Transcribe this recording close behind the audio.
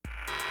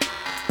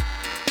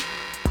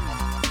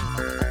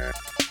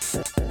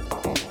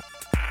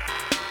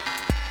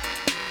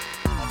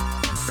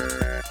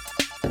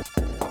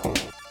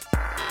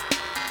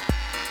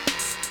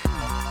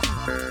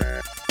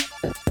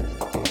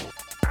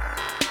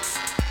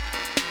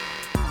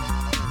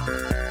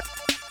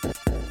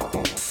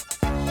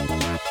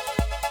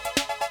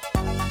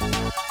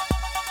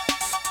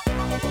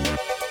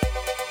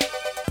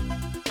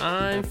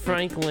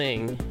Frank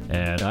Ling.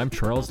 And I'm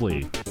Charles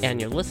Lee.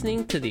 And you're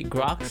listening to the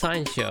Grok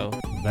Science Show.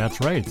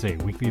 That's right. It's a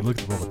weekly look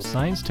at the world of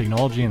science,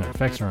 technology, and their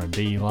effects on our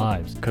daily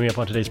lives. Coming up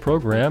on today's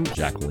program,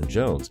 Jacqueline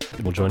Jones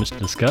will join us to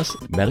discuss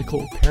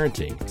medical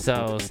parenting.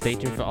 So stay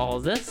tuned for all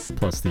of this.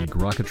 Plus the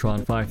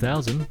Grokatron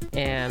 5000.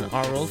 And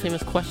our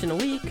world-famous question a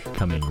week.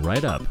 Coming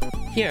right up.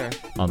 Here.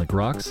 On the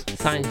Groks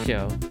Science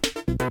Show.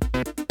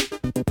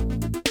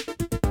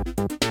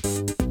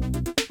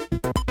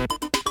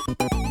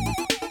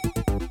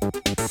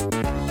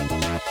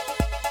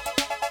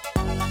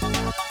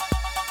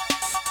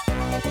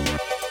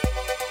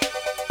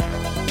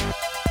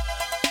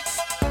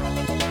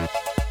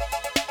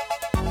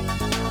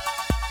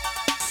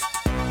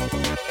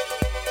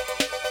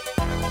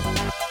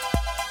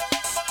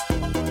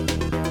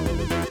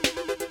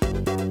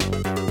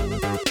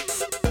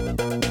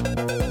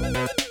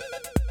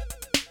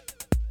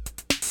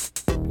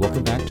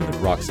 Welcome back to the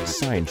Groks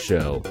Science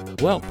Show.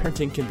 Well,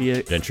 parenting can be an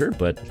adventure,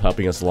 but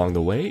helping us along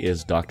the way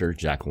is Dr.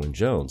 Jacqueline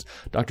Jones.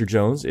 Dr.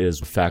 Jones is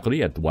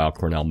faculty at the Weill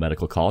Cornell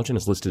Medical College and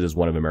is listed as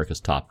one of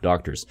America's top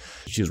doctors.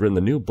 She's written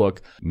the new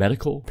book,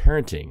 Medical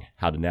Parenting,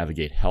 How to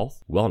Navigate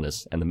Health,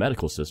 Wellness, and the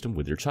Medical System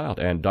with Your Child.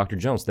 And Dr.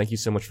 Jones, thank you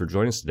so much for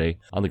joining us today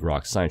on the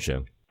Groks Science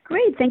Show.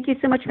 Great. Thank you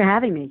so much for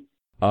having me.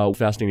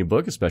 Fascinating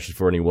book, especially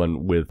for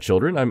anyone with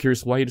children. I'm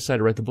curious why you decided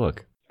to write the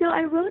book.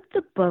 I wrote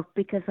the book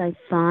because I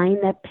find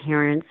that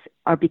parents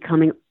are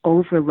becoming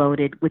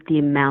overloaded with the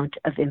amount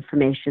of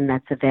information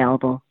that's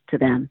available to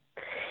them.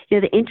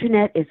 The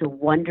internet is a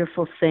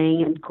wonderful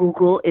thing and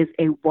Google is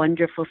a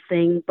wonderful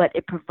thing, but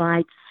it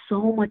provides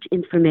so much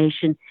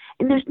information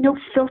and there's no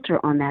filter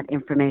on that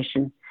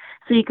information.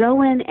 So you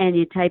go in and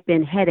you type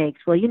in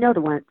headaches. Well,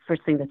 the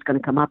first thing that's going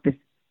to come up is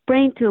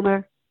brain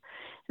tumor.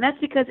 And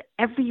that's because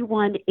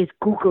everyone is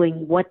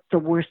Googling what the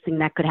worst thing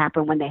that could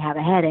happen when they have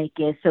a headache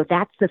is. So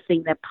that's the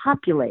thing that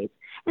populates.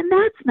 And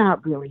that's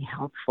not really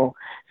helpful.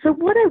 So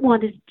what I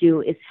wanted to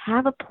do is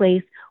have a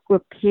place where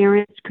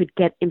parents could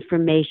get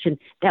information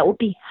that would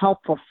be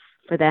helpful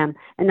for them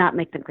and not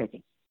make them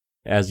crazy.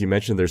 As you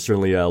mentioned, there's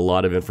certainly a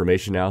lot of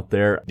information out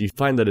there. Do you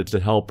find that it's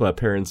to help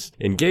parents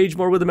engage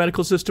more with the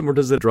medical system, or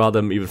does it draw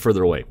them even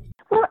further away?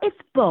 Well, it's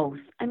both.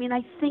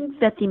 I think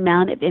that the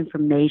amount of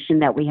information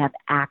that we have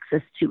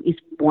access to is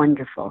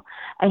wonderful.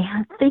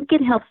 I think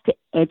it helps to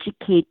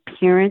educate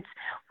parents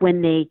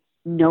when they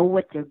know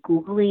what they're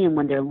Googling and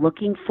when they're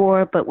looking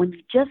for. But when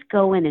you just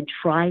go in and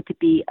try to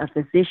be a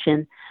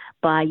physician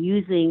by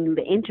using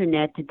the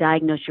internet to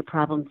diagnose your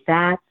problem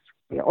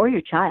or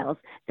your child's,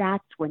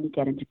 that's when you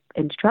get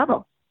into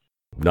trouble.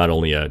 Not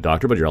only a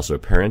doctor, but you're also a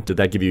parent. Did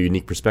that give you a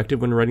unique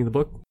perspective when writing the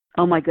book?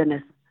 Oh, my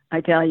goodness.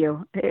 I tell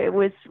you,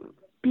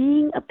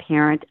 being a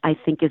parent, I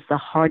think, is the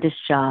hardest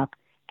job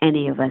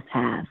any of us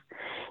have.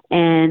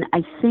 And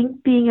I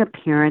think being a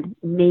parent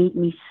made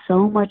me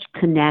so much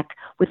connect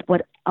with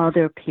what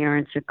other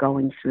parents are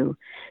going through.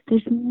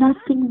 There's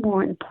nothing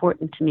more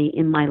important to me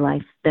in my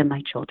life than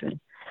my children.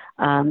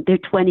 They're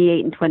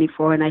 28 and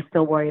 24, and I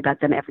still worry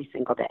about them every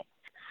single day.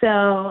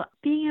 So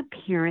being a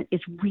parent is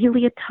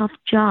really a tough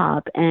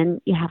job, and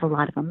you have a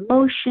lot of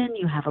emotion,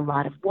 you have a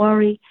lot of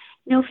worry.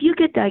 If you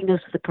get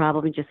diagnosed with a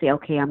problem and just say,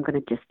 okay, I'm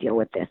going to just deal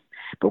with this.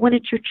 But when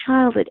it's your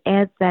child, it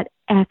adds that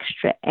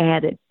extra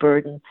added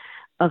burden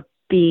of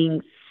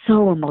being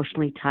so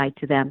emotionally tied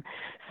to them.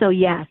 So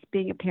yes,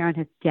 being a parent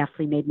has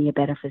definitely made me a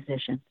better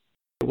physician.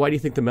 Why do you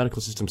think the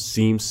medical system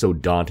seems so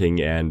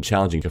daunting and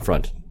challenging to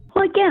confront?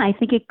 Well, again, I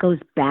think it goes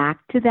back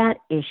to that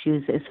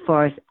issues as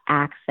far as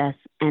access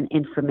and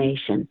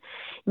information.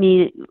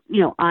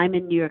 I'm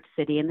in New York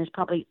City, and there's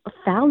probably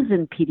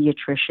 1,000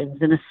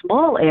 pediatricians in a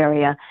small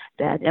area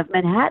of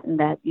Manhattan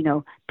that,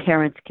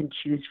 parents can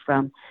choose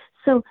from.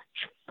 So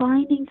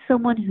finding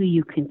someone who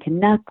you can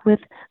connect with,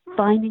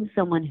 finding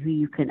someone who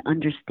you can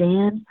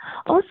understand.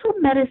 Also,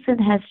 medicine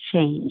has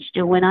changed.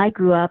 When I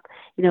grew up,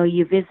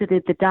 you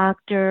visited the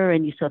doctor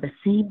and you saw the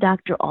same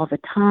doctor all the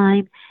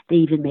time. They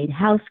even made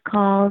house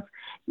calls.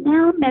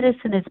 Now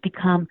medicine has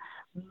become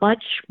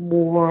much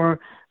more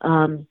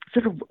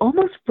sort of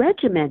almost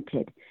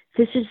regimented.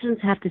 Physicians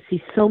have to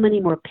see so many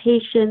more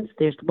patients.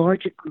 There's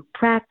larger group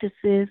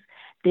practices.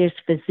 There's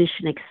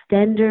physician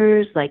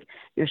extenders like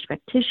nurse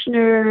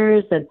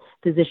practitioners and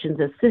physician's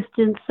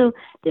assistants. So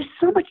there's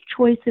so much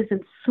choices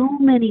and so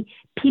many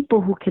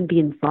people who can be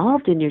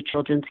involved in your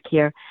children's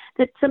care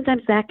that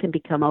sometimes that can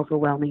become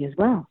overwhelming as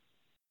well.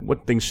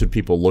 What things should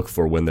people look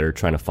for when they're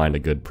trying to find a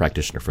good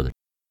practitioner for their?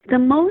 The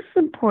most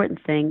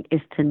important thing is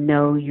to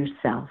know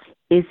yourself.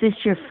 Is this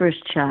your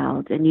first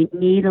child and you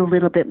need a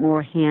little bit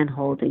more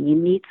hand-holding? You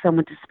need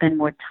someone to spend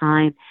more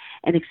time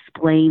and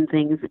explain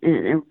things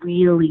in a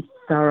really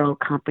thorough,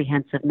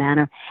 comprehensive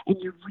manner, and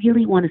you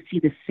really want to see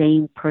the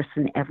same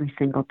person every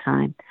single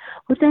time.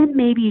 Well, then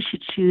maybe you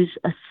should choose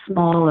a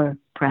smaller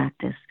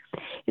practice.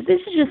 If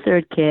this is your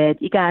third kid,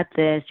 you got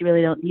this, you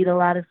really don't need a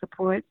lot of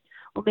support,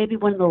 or maybe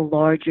one of the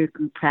larger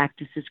group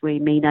practices where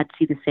you may not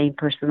see the same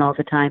person all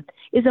the time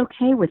is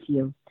okay with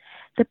you.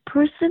 The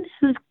person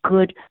who's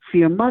good for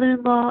your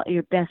mother-in-law or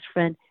your best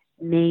friend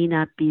may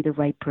not be the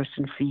right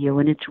person for you.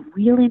 And it's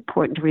really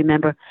important to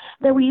remember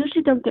that we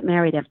usually don't get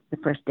married after the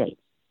first date.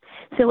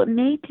 So it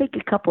may take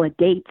a couple of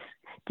dates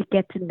to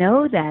get to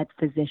know that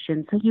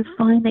physician so you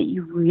find that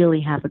you really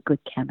have a good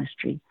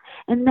chemistry.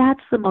 And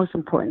that's the most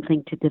important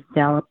thing, to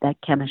develop that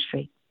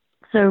chemistry.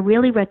 So I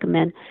really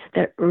recommend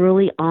that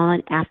early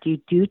on, after you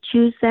do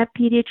choose that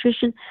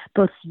pediatrician,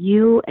 both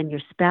you and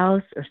your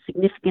spouse or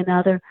significant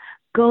other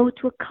go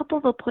to a couple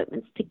of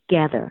appointments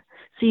together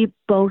so you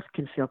both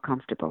can feel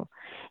comfortable.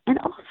 And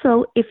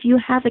also, if you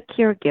have a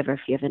caregiver, if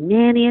you have a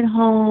nanny at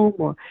home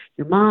or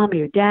your mom or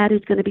your dad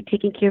who's going to be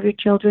taking care of your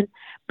children,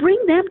 bring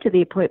them to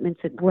the appointments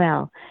as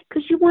well,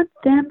 because you want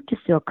them to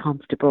feel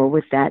comfortable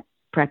with that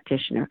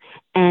practitioner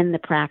and the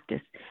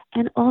practice,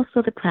 and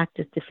also the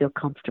practice to feel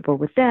comfortable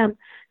with them,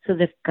 so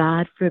that if,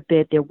 God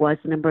forbid, there was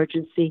an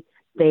emergency,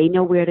 they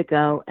know where to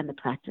go and the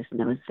practice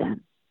knows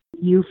them.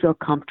 You feel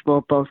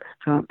comfortable both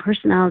from a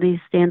personality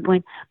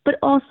standpoint, but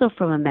also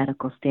from a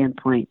medical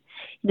standpoint.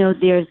 You know,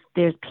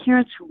 there's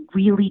parents who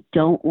really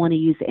don't want to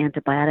use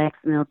antibiotics,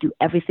 and they'll do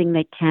everything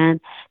they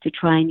can to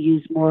try and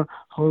use more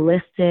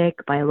holistic,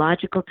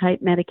 biological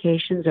type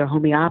medications or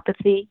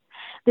homeopathy.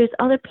 There's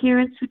other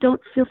parents who don't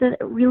feel that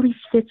it really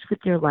fits with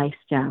their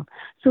lifestyle.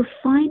 So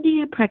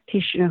finding a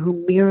practitioner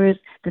who mirrors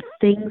the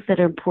things that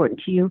are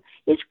important to you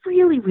is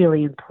really,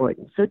 really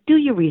important. So do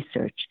your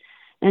research.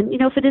 And, you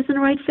know, if it isn't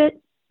the right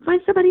fit,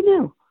 find somebody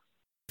new.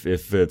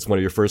 If it's one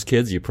of your first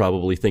kids, you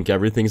probably think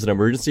everything's an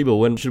emergency, but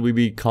when should we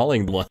be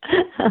calling one?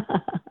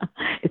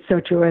 It's so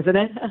true, isn't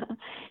it?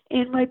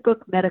 In my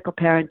book, Medical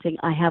Parenting,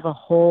 I have a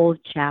whole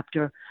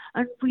chapter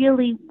on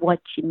really what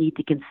you need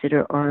to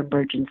consider are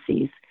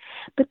emergencies.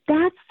 But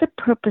that's the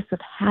purpose of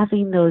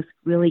having those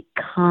really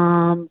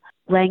calm,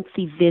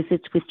 lengthy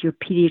visits with your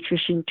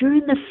pediatrician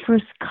during the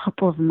first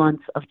couple of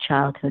months of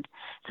childhood,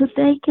 so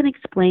they can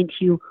explain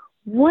to you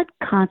what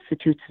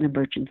constitutes an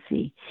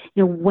emergency.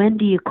 You know, when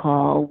do you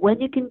call?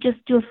 When you can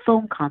just do a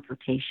phone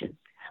consultation?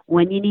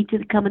 When you need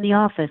to come in the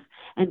office?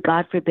 And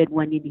God forbid,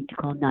 when you need to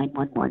call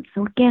 911.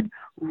 So again,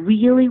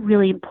 really,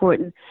 really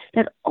important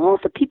that all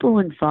the people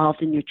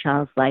involved in your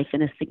child's life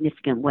in a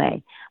significant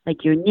way,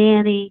 like your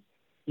nanny,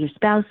 your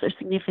spouse or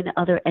significant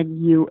other,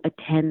 and you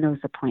attend those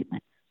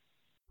appointments.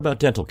 What about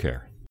dental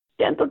care?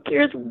 Dental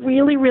care is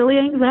really, really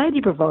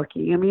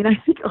anxiety-provoking. I mean, I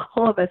think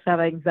all of us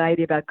have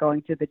anxiety about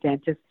going to the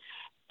dentist.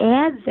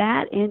 Add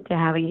that into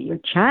having your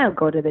child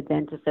go to the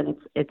dentist, and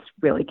it's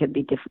really can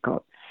be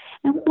difficult.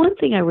 And one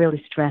thing I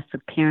really stress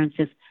with parents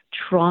is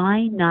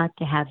try not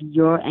to have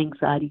your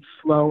anxiety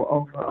flow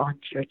over onto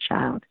your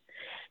child.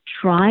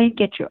 Try and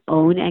get your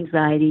own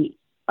anxiety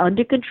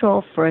under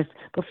control first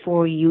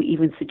before you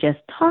even suggest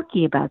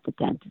talking about the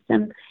dentist.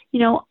 And, you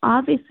know,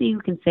 obviously you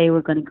can say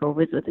we're going to go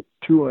visit a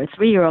 2 or a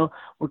 3-year-old.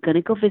 We're going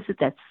to go visit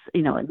that,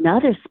 you know,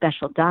 another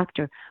special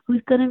doctor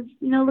who's going to,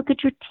 you know, look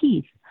at your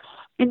teeth.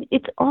 And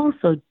it's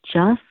also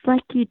just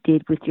like you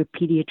did with your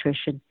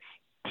pediatrician,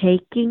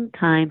 taking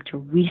time to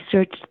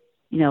research,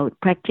 you know,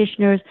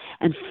 practitioners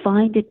and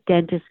find a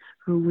dentist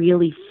who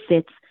really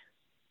fits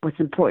what's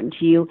important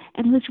to you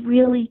and who's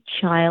really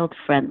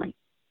child-friendly.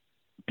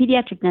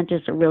 Pediatric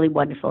dentists are really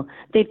wonderful.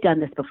 They've done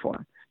this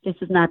before. This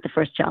is not the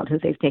first child who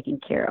they've taken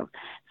care of.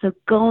 So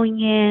going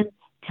in,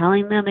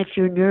 telling them if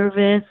you're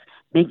nervous,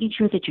 making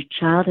sure that your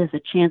child has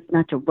a chance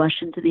not to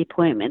rush into the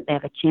appointment, they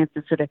have a chance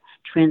to sort of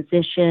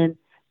transition,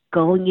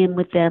 going in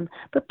with them,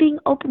 but being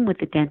open with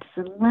the dentist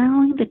and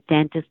allowing the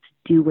dentist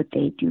to do what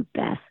they do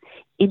best.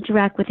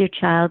 Interact with your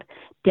child,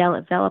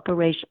 develop a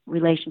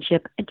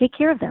relationship, and take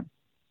care of them.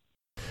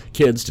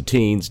 Kids to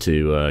teens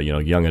to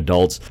young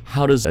adults,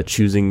 how does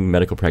choosing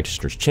medical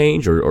practitioners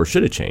change, or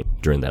should it change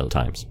during those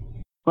times?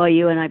 Well,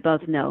 you and I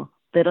both know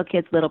little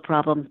kids, little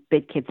problems,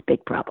 big kids,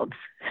 big problems.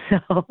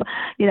 So,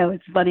 you know,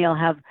 it's funny. I'll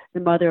have the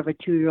mother of a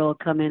 2-year-old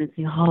come in and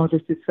say, "Oh,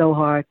 this is so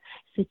hard."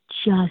 I said,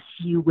 just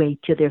you wait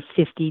till they're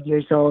 15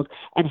 years old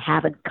and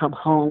haven't come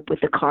home with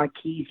the car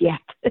keys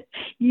yet.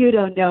 You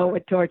don't know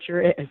what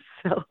torture is.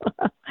 So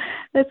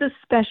that's a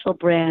special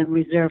brand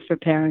reserved for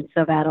parents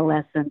of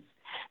adolescents.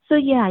 So,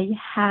 yeah, you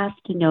have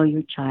to know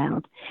your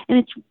child. And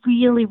it's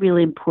really,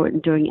 really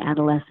important during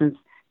adolescence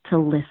to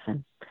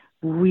listen.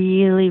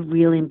 Really,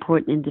 really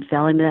important in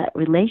developing that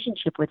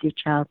relationship with your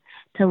child,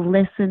 to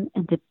listen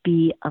and to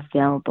be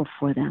available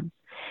for them.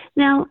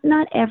 Now,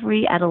 not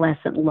every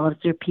adolescent loves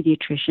their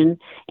pediatrician,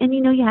 and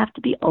you have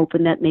to be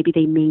open that maybe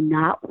they may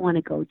not want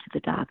to go to the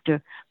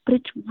doctor, but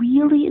it's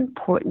really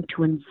important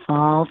to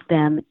involve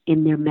them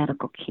in their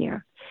medical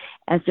care.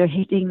 As they're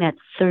hitting that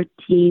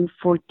 13,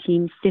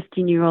 14,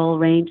 15-year-old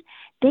range,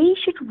 they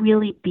should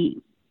really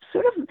be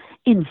sort of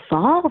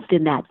involved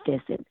in that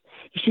visit.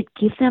 You should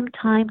give them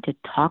time to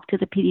talk to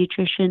the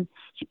pediatrician. You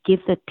should give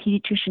the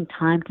pediatrician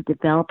time to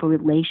develop a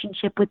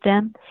relationship with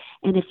them.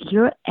 And if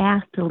you're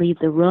asked to leave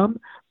the room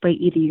by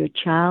either your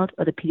child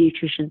or the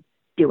pediatrician,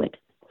 do it.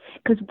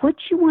 Because what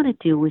you want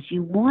to do is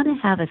you want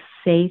to have a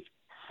safe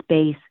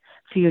space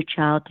for your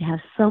child to have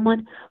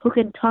someone who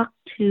can talk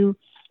to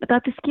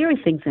about the scary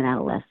things in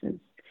adolescence.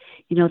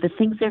 The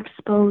things they're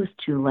exposed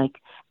to, like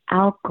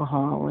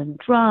alcohol and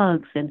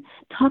drugs and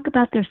talk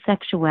about their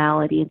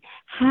sexuality and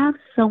have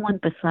someone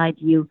beside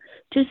you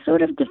to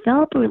sort of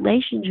develop a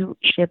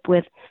relationship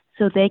with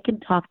so they can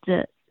talk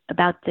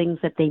about things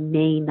that they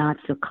may not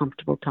feel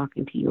comfortable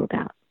talking to you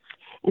about.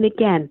 And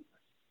again,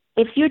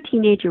 if your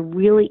teenager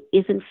really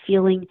isn't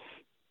feeling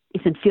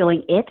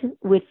it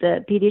with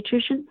the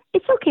pediatrician,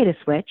 it's okay to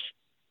switch.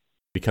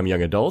 Become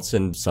young adults,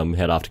 and some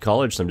head off to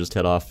college, some just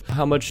head off.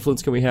 How much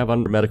influence can we have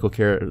on medical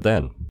care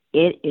then?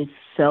 It is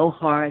so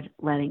hard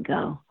letting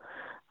go.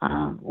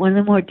 One of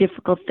the more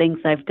difficult things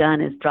I've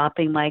done is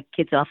dropping my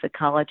kids off at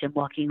college and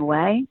walking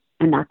away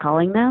and not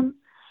calling them.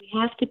 We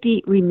have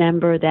to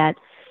remember that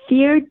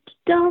they're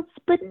adults,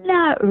 but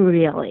not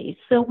really.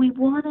 So we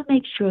want to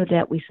make sure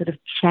that we sort of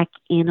check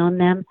in on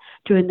them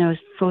during those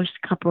first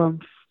couple of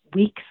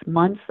weeks,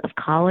 months of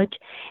college.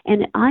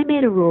 And I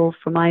made a rule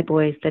for my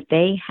boys that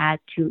they had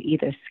to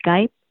either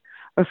Skype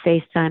or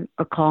FaceTime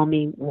or call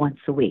me once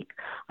a week.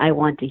 I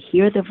want to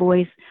hear the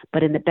voice,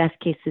 but in the best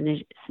case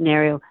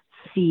scenario,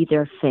 see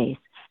their face.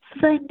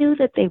 So I knew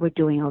that they were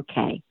doing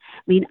okay.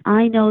 I mean,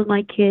 I know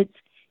my kids.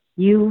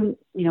 You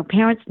know,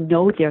 parents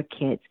know their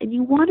kids, and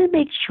you want to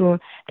make sure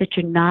that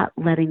you're not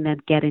letting them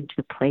get into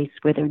a place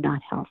where they're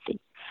not healthy,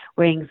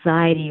 where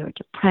anxiety or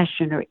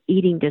depression or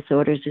eating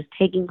disorders is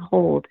taking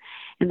hold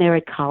and they're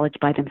at college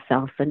by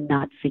themselves and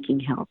not seeking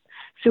help.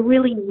 So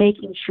really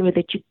making sure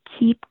that you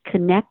keep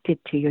connected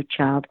to your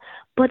child,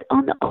 but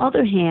on the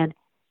other hand,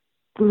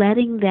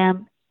 letting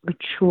them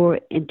mature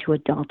into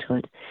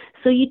adulthood.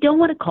 So you don't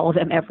want to call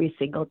them every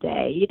single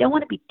day. You don't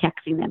want to be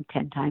texting them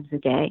 10 times a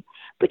day,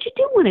 but you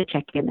do want to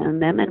check in on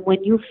them. And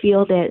when you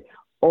feel that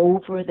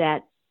over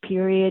that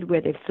period where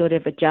they've sort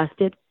of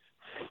adjusted,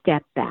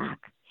 step back.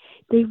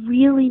 They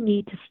really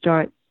need to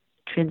start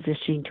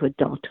transitioning to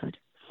adulthood.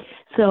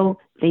 So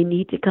they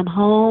need to come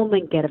home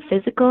and get a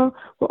physical.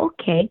 Well,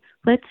 okay,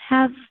 let's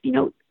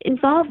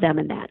involve them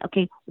in that.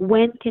 Okay,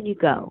 when can you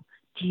go?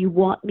 Do you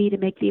want me to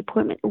make the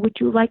appointment, or would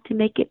you like to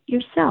make it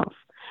yourself?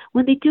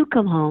 When they do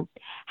come home,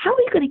 how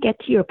are you going to get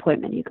to your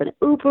appointment? Are you going to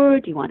Uber?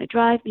 Do you want to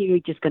drive me? Or are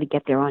you just going to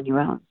get there on your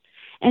own?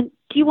 And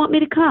do you want me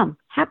to come?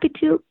 Happy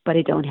to, but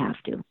I don't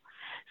have to.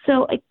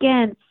 So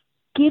again,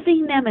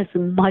 giving them as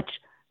much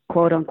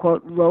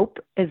quote-unquote rope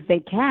as they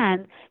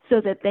can so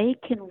that they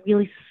can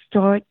really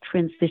start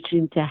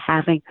transitioning to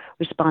having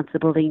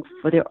responsibility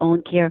for their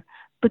own care,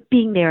 but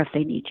being there if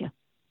they need you.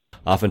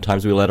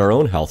 Oftentimes we let our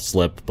own health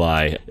slip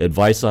by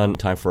advice on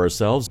time for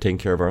ourselves, taking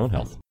care of our own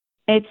health.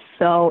 It's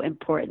so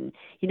important.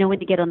 You know,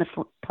 when you get on the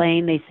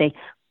plane, they say,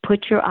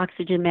 put your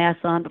oxygen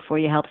mask on before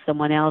you help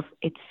someone else.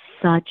 It's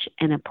such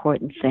an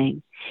important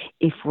thing.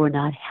 If we're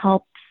not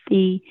healthy,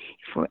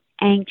 if we're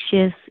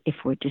anxious,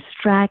 if we're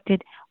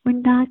distracted, we're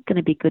not going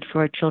to be good for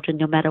our children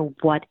no matter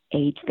what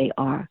age they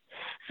are.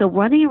 So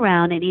running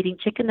around and eating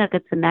chicken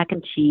nuggets and mac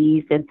and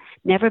cheese and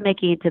never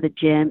making it to the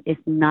gym is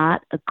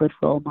not a good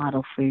role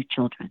model for your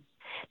children.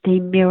 They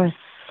mirror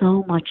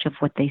so much of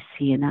what they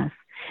see in us.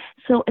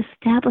 So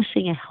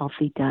establishing a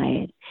healthy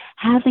diet,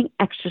 having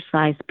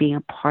exercise being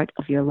a part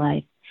of your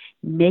life,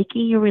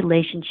 making your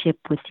relationship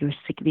with your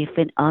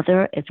significant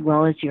other as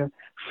well as your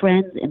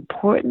friends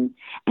important,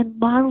 and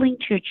modeling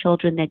to your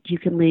children that you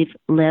can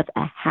live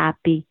a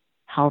happy,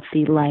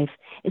 healthy life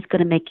is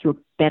going to make you a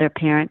better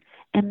parent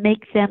and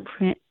make them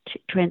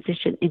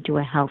transition into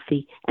a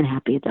healthy and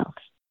happy adult.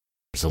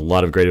 There's a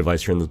lot of great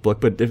advice here in this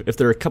book, but if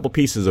there are a couple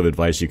pieces of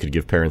advice you could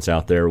give parents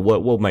out there,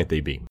 what might they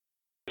be?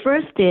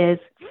 First is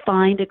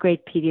find a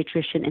great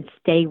pediatrician and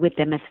stay with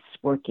them if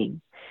it's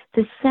working.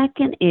 The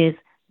second is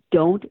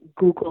don't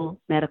Google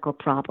medical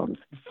problems.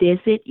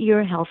 Visit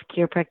your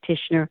healthcare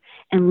practitioner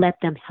and let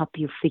them help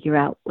you figure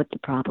out what the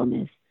problem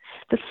is.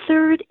 The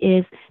third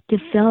is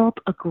develop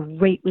a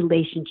great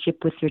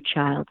relationship with your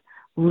child.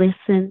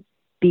 Listen,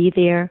 be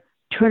there,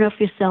 turn off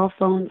your cell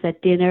phones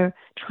at dinner,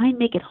 try and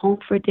make it home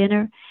for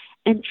dinner,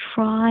 and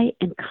try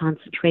and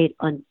concentrate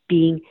on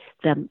being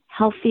the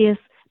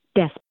healthiest,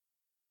 best.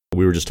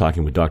 We were just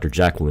talking with Dr.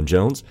 Jacqueline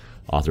Jones,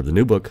 author of the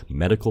new book,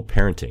 Medical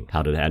Parenting,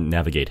 How to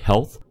Navigate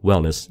Health,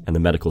 Wellness, and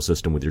the Medical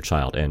System with Your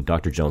Child. And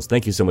Dr. Jones,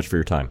 thank you so much for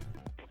your time.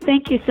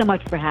 Thank you so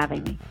much for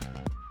having me.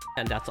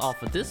 And that's all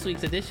for this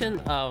week's edition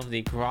of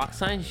the Grok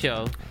Science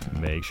Show.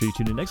 Make sure you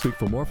tune in next week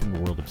for more from the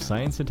world of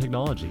science and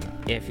technology.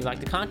 If you'd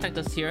like to contact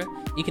us here,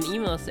 you can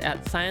email us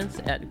at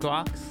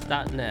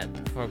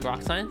science@groks.net. For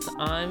Grok Science,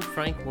 I'm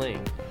Frank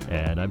Ling.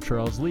 And I'm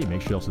Charles Lee.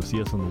 Make sure you also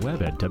see us on the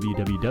web at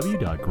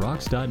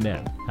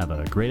www.groks.net. Have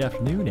a great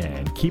afternoon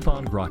and keep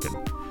on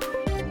grokking.